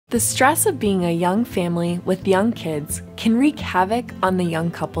The stress of being a young family with young kids can wreak havoc on the young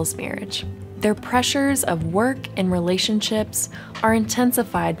couple's marriage. Their pressures of work and relationships are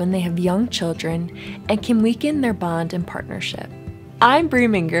intensified when they have young children and can weaken their bond and partnership. I'm Bree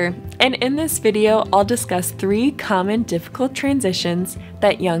Minger, and in this video, I'll discuss 3 common difficult transitions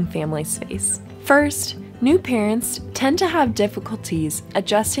that young families face. First, new parents tend to have difficulties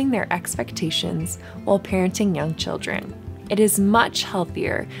adjusting their expectations while parenting young children. It is much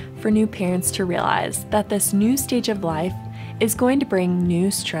healthier for new parents to realize that this new stage of life is going to bring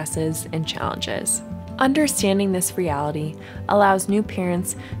new stresses and challenges. Understanding this reality allows new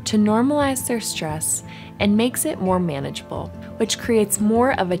parents to normalize their stress and makes it more manageable, which creates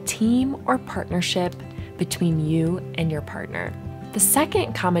more of a team or partnership between you and your partner. The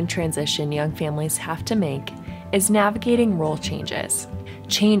second common transition young families have to make is navigating role changes.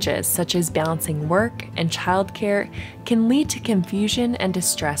 Changes such as balancing work and childcare can lead to confusion and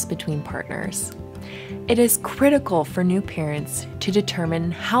distress between partners. It is critical for new parents to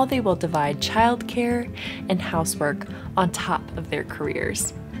determine how they will divide childcare and housework on top of their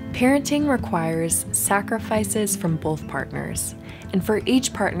careers. Parenting requires sacrifices from both partners, and for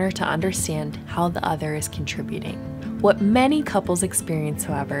each partner to understand how the other is contributing. What many couples experience,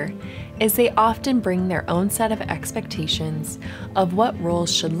 however, is they often bring their own set of expectations of what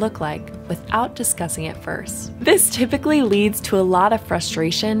roles should look like without discussing it first. This typically leads to a lot of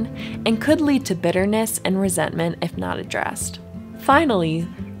frustration and could lead to bitterness and resentment if not addressed. Finally,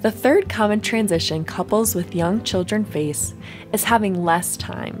 the third common transition couples with young children face is having less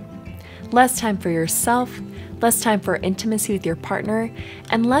time. Less time for yourself, less time for intimacy with your partner,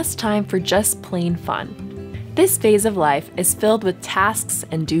 and less time for just plain fun. This phase of life is filled with tasks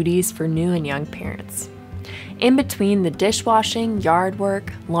and duties for new and young parents. In between the dishwashing, yard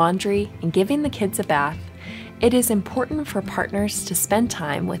work, laundry, and giving the kids a bath, it is important for partners to spend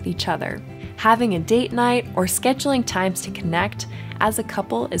time with each other. Having a date night or scheduling times to connect as a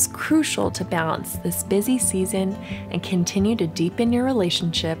couple is crucial to balance this busy season and continue to deepen your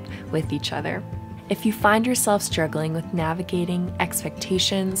relationship with each other. If you find yourself struggling with navigating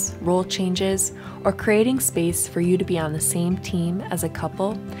expectations, role changes, or creating space for you to be on the same team as a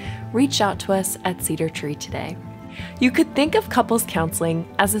couple, reach out to us at Cedar Tree today. You could think of couples counseling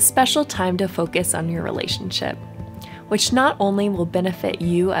as a special time to focus on your relationship, which not only will benefit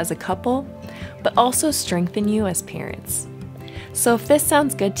you as a couple, but also strengthen you as parents. So if this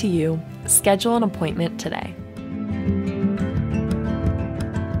sounds good to you, schedule an appointment today.